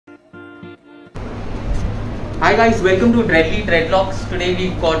Hi guys, welcome to DreadLey Dreadlocks. Today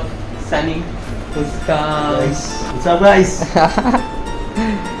we've got Sunny, who's come. What's up guys?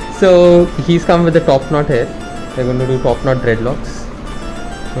 So he's come with the top knot hair. We're going to do top knot dreadlocks.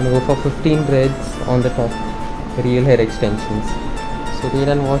 We're going to go for 15 dreads on the top, real hair extensions. So wait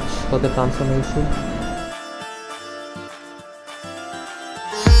and watch for the transformation.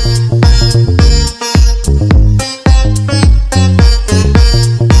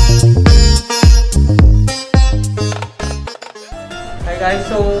 Hi guys,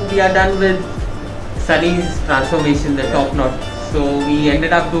 so we are done with Sunny's transformation, the top knot. So we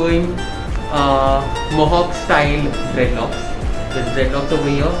ended up doing Mohawk style dreadlocks. With dreadlocks over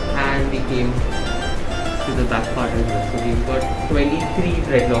here, and we came to the back part as well. So we've got 23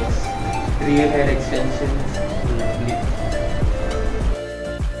 dreadlocks, real hair extensions. Lovely.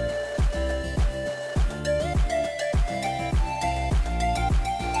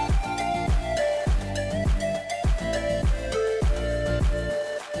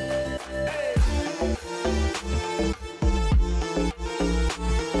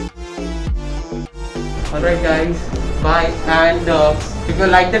 Alright guys, bye, and if you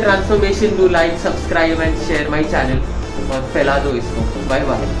like the transformation, do like, subscribe and share my channel और फैला दो इसको. Bye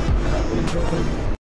bye.